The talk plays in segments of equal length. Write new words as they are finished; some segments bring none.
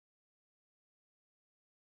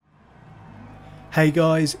Hey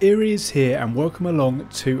guys, Eerie is here and welcome along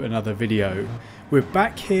to another video. We're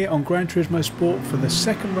back here on Gran Turismo Sport for the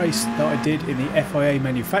second race that I did in the FIA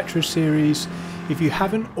Manufacturers Series. If you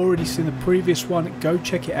haven't already seen the previous one, go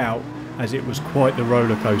check it out as it was quite the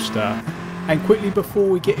roller coaster. And quickly before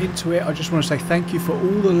we get into it, I just want to say thank you for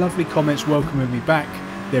all the lovely comments welcoming me back.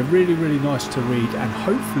 They're really nice to read and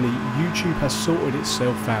hopefully YouTube has sorted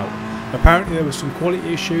itself out. Apparently there were some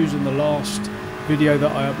quality issues in the last video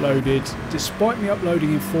that I uploaded, despite me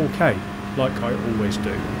uploading in 4K like I always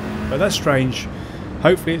do. But that's strange.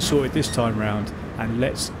 Hopefully it's sorted this time round, and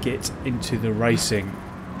let's get into the racing.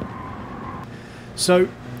 So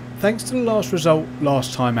thanks to the last result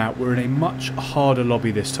last time out, we're in a much harder lobby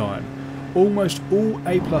this time. Almost all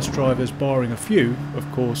A+ drivers, barring a few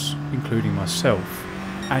of course, including myself,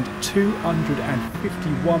 and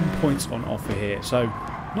 251 points on offer here, so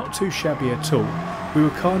not too shabby at all. We were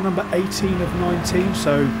car number 18 of 19,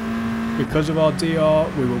 so because of our DR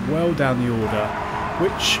we were well down the order,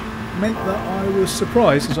 which meant that I was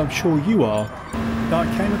surprised, as I'm sure you are, that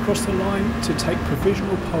I came across the line to take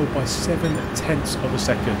provisional pole by 7/10 of a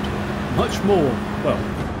second. Much more, well,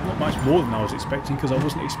 not much more than I was expecting, because I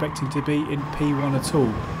wasn't expecting to be in P1 at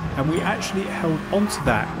all, and we actually held on to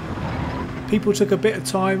that. People took a bit of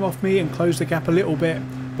time off me and closed the gap a little bit,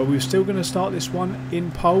 but we were still going to start this one in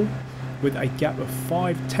pole with a gap of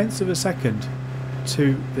 0.5 of a second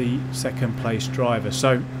to the second place driver.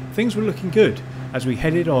 So things were looking good as we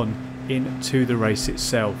headed on into the race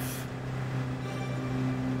itself.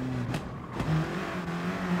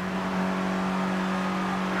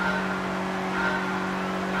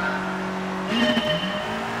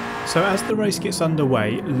 So as the race gets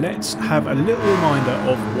underway, let's have a little reminder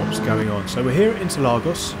of what's going on. So we're here at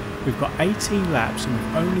Interlagos, we've got 18 laps and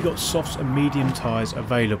we've only got softs and medium tyres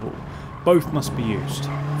available. Both must be used.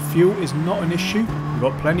 Fuel is not an issue, we've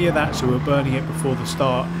got plenty of that, so we're burning it before the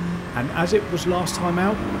start. And as it was last time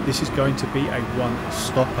out, this is going to be a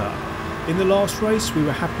one-stopper. In the last race we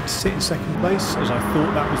were happy to sit in second place, as I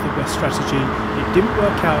thought that was the best strategy. It didn't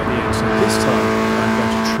work out at the end, so this time I'm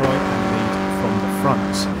going to try and lead from the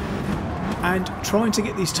front. And trying to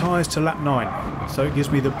get these tyres to lap 9, so it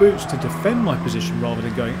gives me the boots to defend my position rather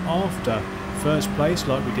than going after first place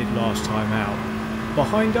like we did last time out.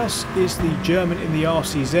 Behind us is the German in the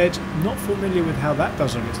RCZ, not familiar with how that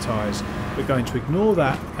does on its tyres. We're going to ignore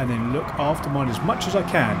that and then look after mine as much as I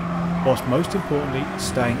can, whilst most importantly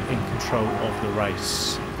staying in control of the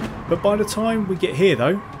race. But by the time we get here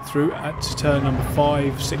though, through to turn number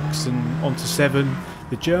 5, 6 and onto 7,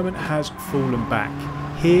 the German has fallen back.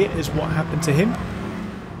 Here is what happened to him.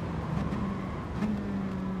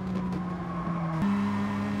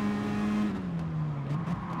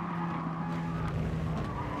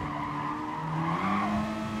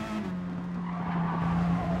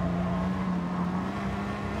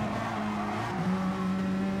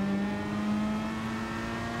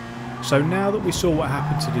 So now that we saw what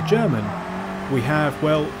happened to the German, we have,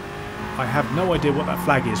 well, I have no idea what that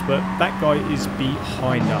flag is, but that guy is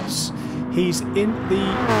behind us. He's in the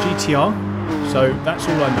GTR, so that's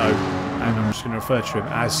all I know, and I'm just going to refer to him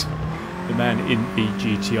as the man in the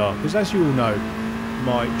GTR, because as you all know,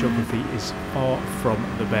 my geography is far from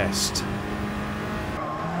the best.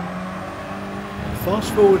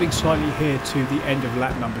 Fast forwarding slightly here to the end of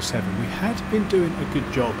lap number 7, we had been doing a good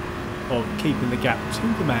job of keeping the gap to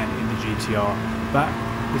the man in the GTR, but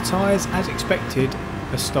the tyres, as expected,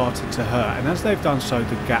 have started to hurt, and as they've done so,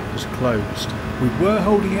 the gap has closed. We were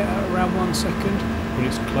holding it at around 1 second, but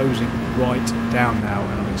it's closing right down now,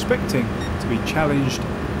 and I'm expecting to be challenged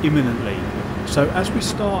imminently. So as we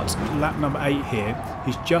start lap number 8 here,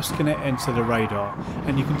 he's just going to enter the radar,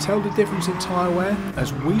 and you can tell the difference in tyre wear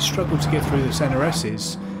as we struggle to get through the centre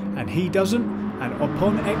S's, and he doesn't, and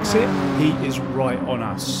upon exit he is right on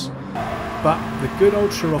us. But the good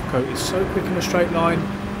old Scirocco is so quick in a straight line,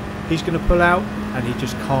 he's going to pull out and he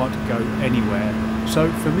just can't go anywhere.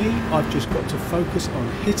 So for me, I've just got to focus on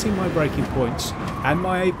hitting my braking points and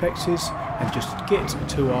my apexes and just get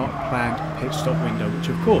to our planned pit stop window, which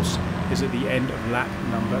of course is at the end of lap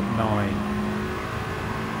number 9.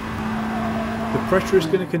 The pressure is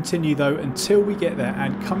going to continue though until we get there,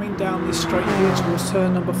 and coming down this straight here towards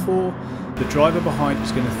turn number 4, the driver behind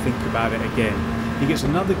is going to think about it again. He gets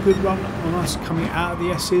another good run on us coming out of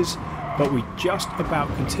the S's, but we just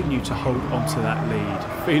about continue to hold on to that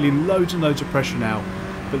lead. Feeling loads and loads of pressure now,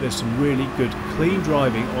 but there's some really good clean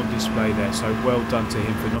driving on display there, so well done to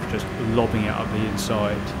him for not just lobbing it up the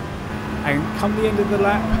inside. And come the end of the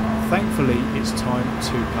lap, thankfully it's time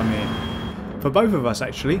to come in. For both of us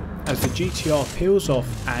actually, as the GTR peels off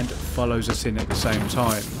and follows us in at the same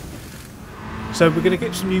time. So we're going to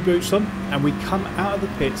get some new boots on, and we come out of the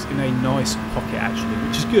pits in a nice pocket actually,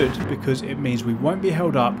 which is good because it means we won't be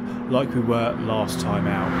held up like we were last time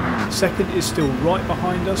out. Second is still right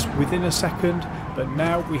behind us within a second, but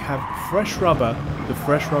now we have fresh rubber, the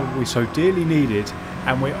fresh rubber we so dearly needed,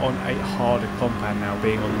 and we're on a harder compound now,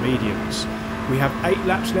 being on the mediums. We have 8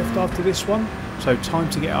 laps left after this one, so time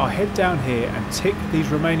to get our head down here and tick these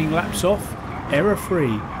remaining laps off, error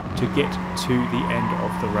free, to get to the end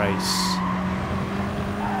of the race.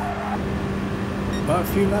 But a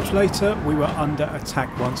few laps later we were under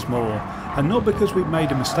attack once more, and not because we'd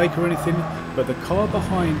made a mistake or anything, but the car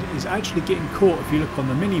behind is actually getting caught, if you look on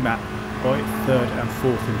the mini-map, by 3rd and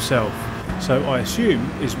 4th himself. So I assume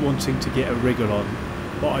is wanting to get a wriggle on,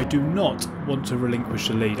 but I do not want to relinquish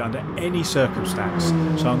the lead under any circumstance.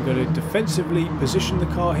 So I'm going to defensively position the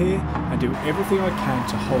car here and do everything I can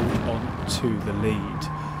to hold on to the lead.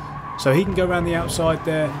 So he can go around the outside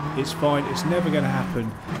there, it's fine, it's never going to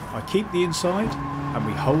happen. I keep the inside and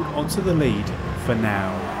we hold onto the lead for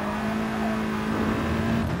now.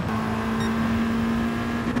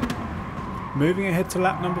 Moving ahead to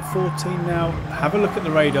lap number 14 now, have a look at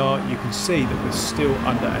the radar, you can see that we're still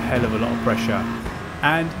under a hell of a lot of pressure.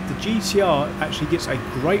 And the GTR actually gets a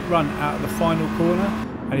great run out of the final corner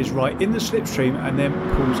and is right in the slipstream and then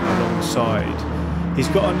pulls alongside. He's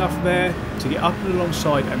got enough there to get up and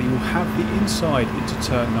alongside, and he will have the inside into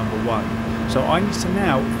turn number 1. So I need to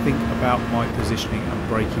now think about my positioning and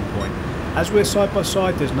braking point. As we're side by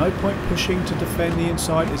side, there's no point pushing to defend the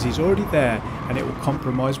inside as he's already there, and it will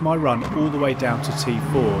compromise my run all the way down to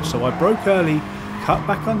T4. So I broke early, cut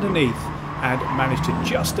back underneath, and managed to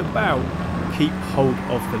just about keep hold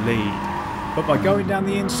of the lead. But by going down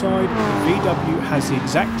the inside, the VW has the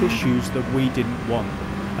exact issues that we didn't want,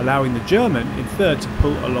 allowing the German in 3rd to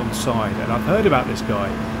pull alongside. And I've heard about this guy,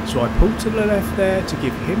 so I pulled to the left there to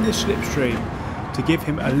give him the slipstream, to give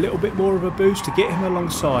him a little bit more of a boost, to get him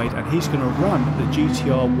alongside, and he's going to run the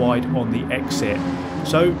GTR wide on the exit.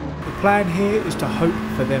 So the plan here is to hope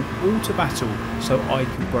for them all to battle so I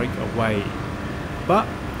can break away. But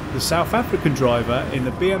the South African driver in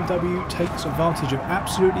the BMW takes advantage of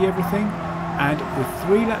absolutely everything, and with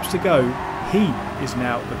 3 laps to go, he is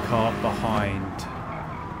now the car behind.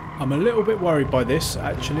 I'm a little bit worried by this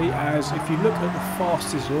actually, as if you look at the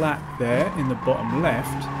fastest lap there in the bottom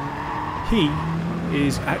left, he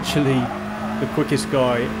is actually the quickest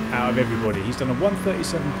guy out of everybody. He's done a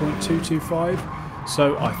 1:37.225,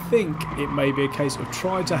 so I think it may be a case of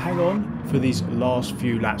trying to hang on for these last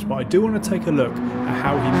few laps. But I do want to take a look at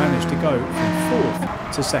how he managed to go from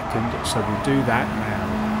 4th to 2nd, so we'll do that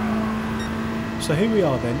now. So here we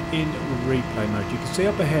are then in replay mode. You can see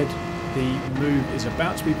up ahead the move is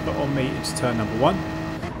about to be put on me into turn number 1,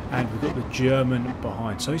 and we've got the German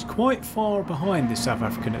behind. So he's quite far behind this South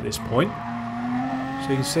African at this point. So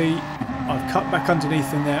you can see I've cut back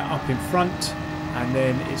underneath him there, up in front, and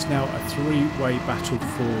then it's now a 3-way battle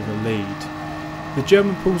for the lead. The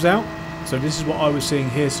German pulls out, so this is what I was seeing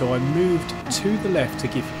here, so I moved to the left to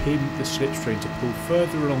give him the slipstream to pull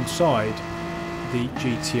further alongside the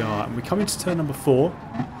GTR. And we come into turn number 4.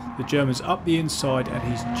 The German's up the inside and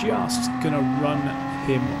he's just going to run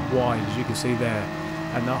him wide, as you can see there.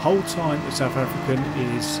 And the whole time the South African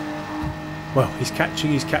is, well, he's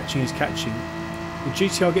catching. The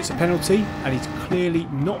GTR gets a penalty and he's clearly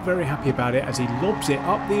not very happy about it as he lobs it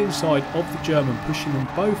up the inside of the German, pushing them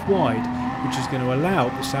both wide, which is going to allow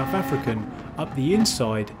the South African up the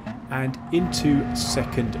inside and into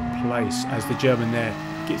 2nd place, as the German there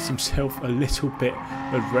gets himself a little bit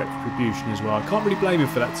of retribution as well. I can't really blame him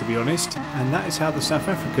for that, to be honest. And that is how the South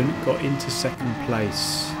African got into 2nd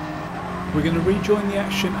place. We're going to rejoin the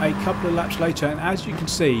action a couple of laps later, and as you can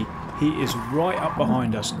see, he is right up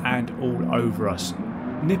behind us and all over us,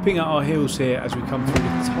 nipping at our heels here as we come through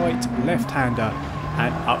the tight left-hander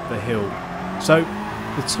and up the hill. So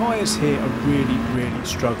the tyres here are really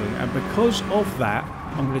struggling, and because of that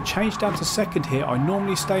I'm going to change down to 2nd here. I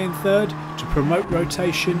normally stay in 3rd to promote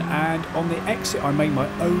rotation, and on the exit I make my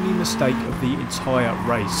only mistake of the entire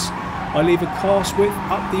race. I leave a cast width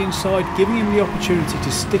up the inside, giving him the opportunity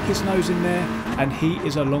to stick his nose in there, and he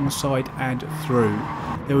is alongside and through.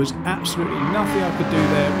 There was absolutely nothing I could do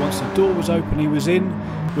there. Once the door was open, he was in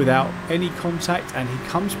without any contact, and he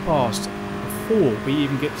comes past before we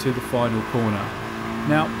even get to the final corner.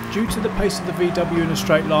 Now, due to the pace of the VW in a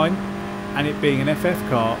straight line, and it being an FF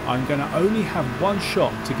car, I'm going to only have one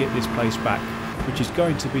shot to get this place back, which is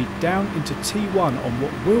going to be down into T1 on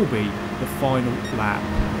what will be the final lap.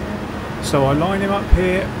 So I line him up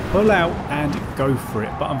here, pull out and go for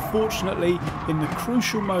it. But unfortunately, in the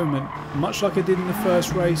crucial moment, much like I did in the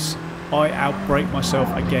first race, I outbraked myself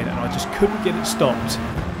again and I just couldn't get it stopped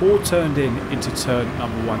or turned into turn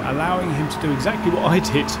number 1, allowing him to do exactly what I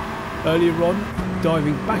did earlier on,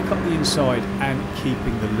 diving back up the inside and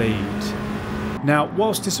keeping the lead. Now,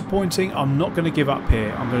 whilst disappointing, I'm not going to give up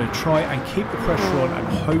here. I'm going to try and keep the pressure on and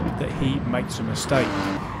hope that he makes a mistake.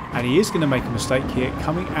 And he is going to make a mistake here,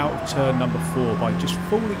 coming out of turn number 4 by just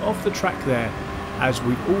falling off the track there, as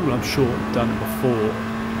we've all, I'm sure, done before.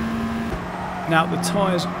 Now, the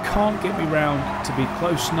tyres can't get me round to be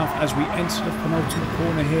close enough as we enter the penultimate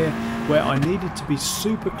corner here, where I needed to be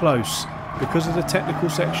super close because of the technical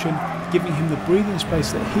section, giving him the breathing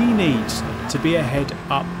space that he needs to be ahead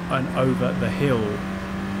up and over the hill.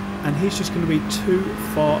 And he's just going to be too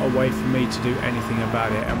far away from me to do anything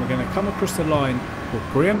about it, and we're going to come across the line, or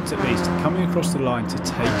preempt at least, coming across the line to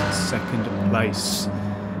take second place.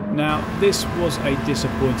 Now, this was a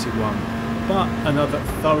disappointing one, but another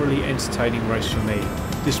thoroughly entertaining race for me.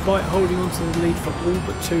 Despite holding on to the lead for all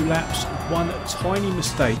but 2 laps, one tiny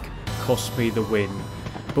mistake cost me the win.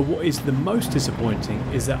 But what is the most disappointing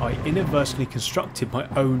is that I inadvertently constructed my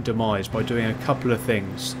own demise by doing a couple of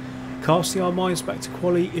things. Casting our minds back to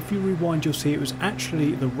quali, if you rewind you'll see it was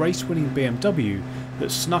actually the race-winning BMW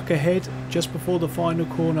that snuck ahead just before the final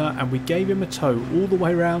corner, and we gave him a tow all the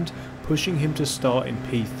way around, pushing him to start in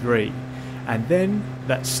P3. And then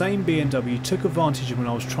that same BMW took advantage when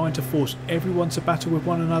I was trying to force everyone to battle with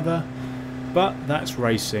one another. But that's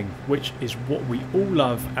racing, which is what we all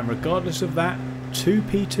love, and regardless of that, 2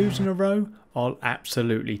 P2s in a row, I'll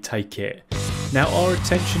absolutely take it. Now our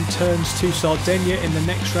attention turns to Sardinia in the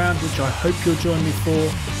next round, which I hope you'll join me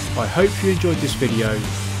for. I hope you enjoyed this video,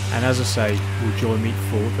 and as I say, you'll join me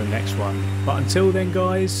for the next one. But until then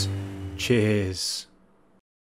guys, cheers.